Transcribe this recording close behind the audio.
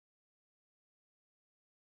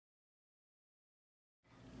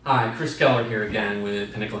Hi, Chris Keller here again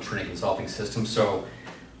with Pinnacle Training Consulting Systems. So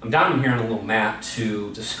I'm down here on a little map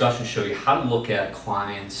to discuss and show you how to look at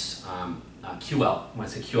clients' QL. When I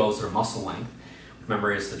say QL, is their muscle length.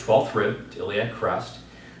 Remember, it's the 12th rib to iliac crest.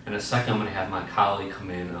 And in a second, I'm going to have my colleague come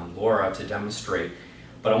in, Laura, to demonstrate.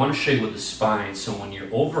 But I want to show you with the spine. So when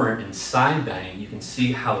you're over in side bending, you can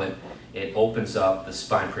see how it opens up the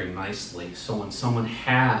spine pretty nicely. So when someone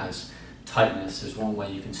has tightness, there's one way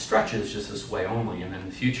you can stretch it, is just this way only. And then in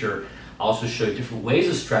the future, I'll also show you different ways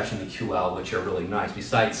of stretching the QL, which are really nice,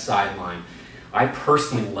 besides sideline. I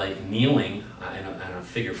personally like kneeling in a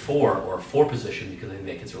figure four or a four position because I think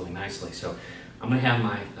that gets really nicely. So I'm going to have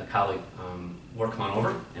my colleague Laura come on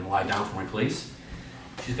over and lie down for me, please.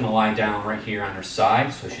 She's going to lie down right here on her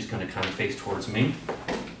side, so she's going to kind of face towards me.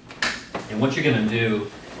 And what you're going to do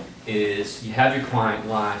is you have your client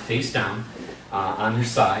lie face down on their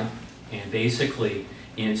side, and basically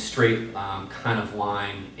in straight kind of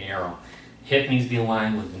line arrow. Hip needs to be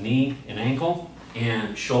aligned with the knee and ankle,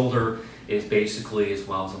 and shoulder is basically as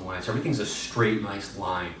well as in line. So everything's a straight, nice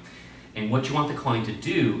line. And what you want the client to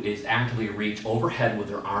do is actively reach overhead with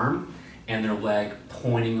their arm and their leg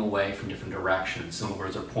pointing away from different directions. So in other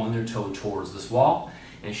words, they're pointing their toe towards this wall,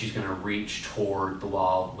 and she's going to reach toward the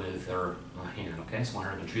wall with her hand. Okay, so I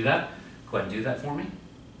want her to do that. Go ahead and do that for me.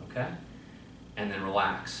 Okay, and then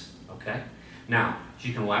relax. Okay, now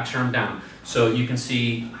she can relax her arm down. So you can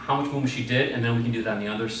see how much movement she did, and then we can do that on the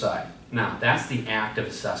other side. Now that's the active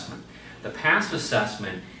assessment. The passive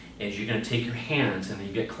assessment is you're going to take your hands and then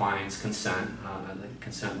you get client's consent,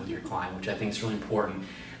 consent with your client, which I think is really important.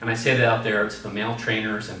 And I say that out there to the male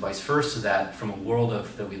trainers and vice versa, that from a world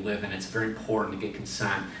that we live in, it's very important to get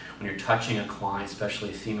consent when you're touching a client,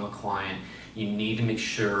 especially a female client. You need to make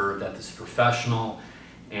sure that this is professional,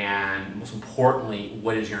 and most importantly,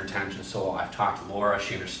 what is your intention? So I've talked to Laura,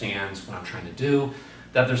 she understands what I'm trying to do,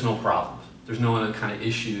 that there's no problems. There's no other kind of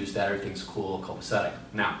issues, that everything's cool, copacetic.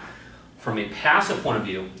 Now, from a passive point of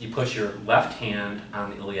view, you put your left hand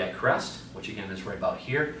on the iliac crest, which again is right about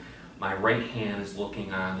here. My right hand is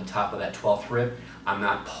looking on the top of that 12th rib. I'm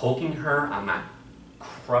not poking her, I'm not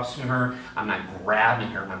crushing her, I'm not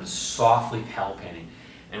grabbing her, I'm just softly palpating.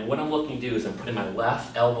 And what I'm looking to do is I'm putting my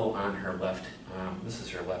left elbow on her left, this is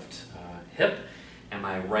her left hip, and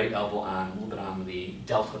my right elbow on a little bit on the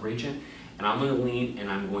delta region. And I'm going to lean and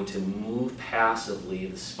I'm going to move passively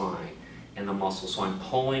the spine and the muscle. So I'm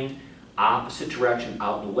pulling opposite direction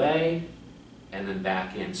out and away and then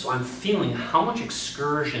back in. So I'm feeling how much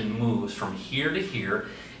excursion moves from here to here,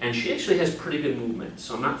 and she actually has pretty good movement.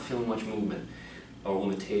 So I'm not feeling much movement or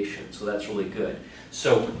limitation. So that's really good.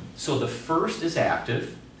 So the first is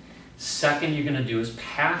active. Second you're going to do is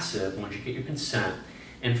passive once you get your consent.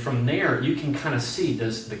 And from there you can kind of see,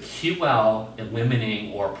 does the QL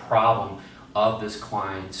eliminating or problem of this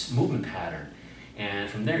client's movement pattern. And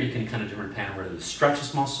from there you can kind of do a pattern whether to stretch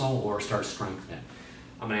this muscle or start strengthening.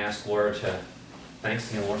 I'm going to ask Laura to,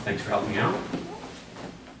 thanks Laura, thanks for helping out.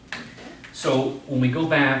 So when we go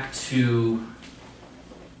back to,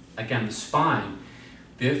 again, the spine,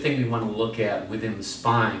 the other thing we want to look at within the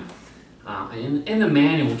spine, in the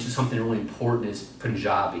manual, which is something really important, is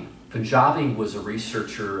Punjabi. Punjabi was a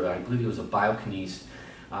researcher, I believe he was a biochemist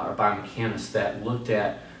or biomechanist, that looked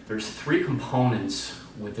at, there's three components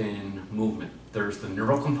within movement. There's the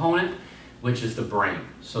neural component, which is the brain.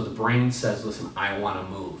 So the brain says, listen, I want to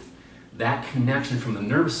move. That connection from the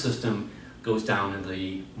nervous system goes down into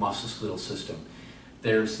the musculoskeletal system.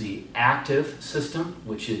 There's the active system,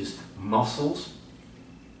 which is muscles.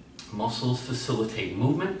 Muscles facilitate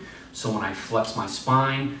movement. So when I flex my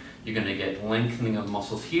spine, you're going to get lengthening of the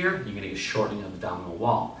muscles here, you're going to get shortening of the abdominal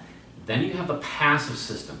wall. Then you have the passive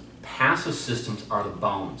system. Passive systems are the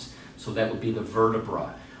bones. So that would be the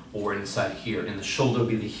vertebra, or inside here. In the shoulder would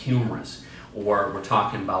be the humerus. Or we're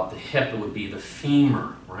talking about the hip, it would be the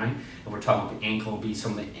femur, right? And we're talking about the ankle, it would be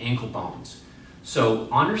some of the ankle bones. So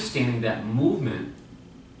understanding that movement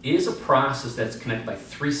is a process that's connected by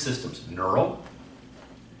three systems: neural,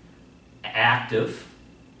 active,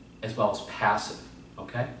 as well as passive,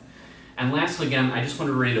 okay? And lastly, again, I just want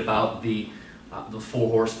to read about the four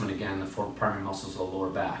horsemen again, the four primary muscles of the lower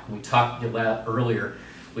back. We talked earlier,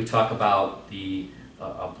 we talked about the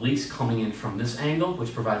obliques coming in from this angle,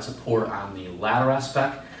 which provides support on the lateral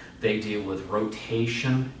aspect. They deal with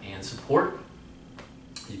rotation and support.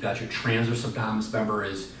 You've got your transverse abdominis, member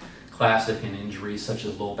is classic in injuries such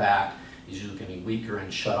as low back. Is usually going to be weaker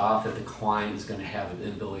and shut off, that the client is going to have an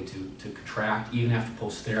inability to contract, even after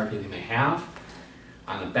post-therapy they may have.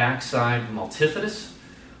 On the back side, multifidus.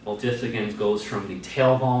 Multifidus again goes from the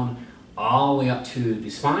tailbone all the way up to the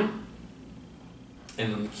spine.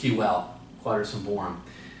 And then the QL, Quadratus lumborum.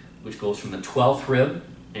 which goes from the 12th rib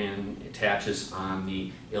and attaches on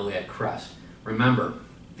the iliac crest. Remember,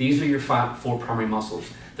 these are your four primary muscles.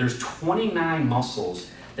 There's 29 muscles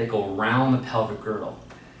that go around the pelvic girdle.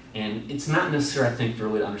 And it's not necessary, I think, to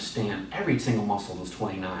really understand every single muscle of those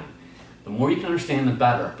 29. The more you can understand, the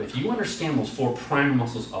better. But if you understand those four primary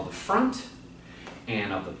muscles of the front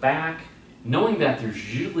and of the back, knowing that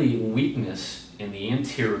there's usually weakness in the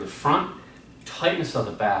anterior of the front, tightness of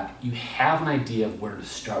the back, you have an idea of where to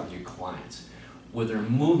start with your clients. With their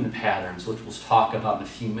movement patterns, which we'll talk about in a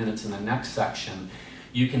few minutes in the next section,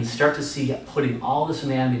 you can start to see putting all this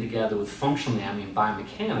anatomy together with functional anatomy and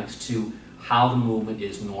biomechanics to how the movement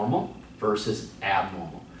is normal versus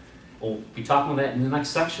abnormal. We'll be talking about that in the next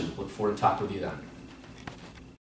section. Look forward to talking with you then.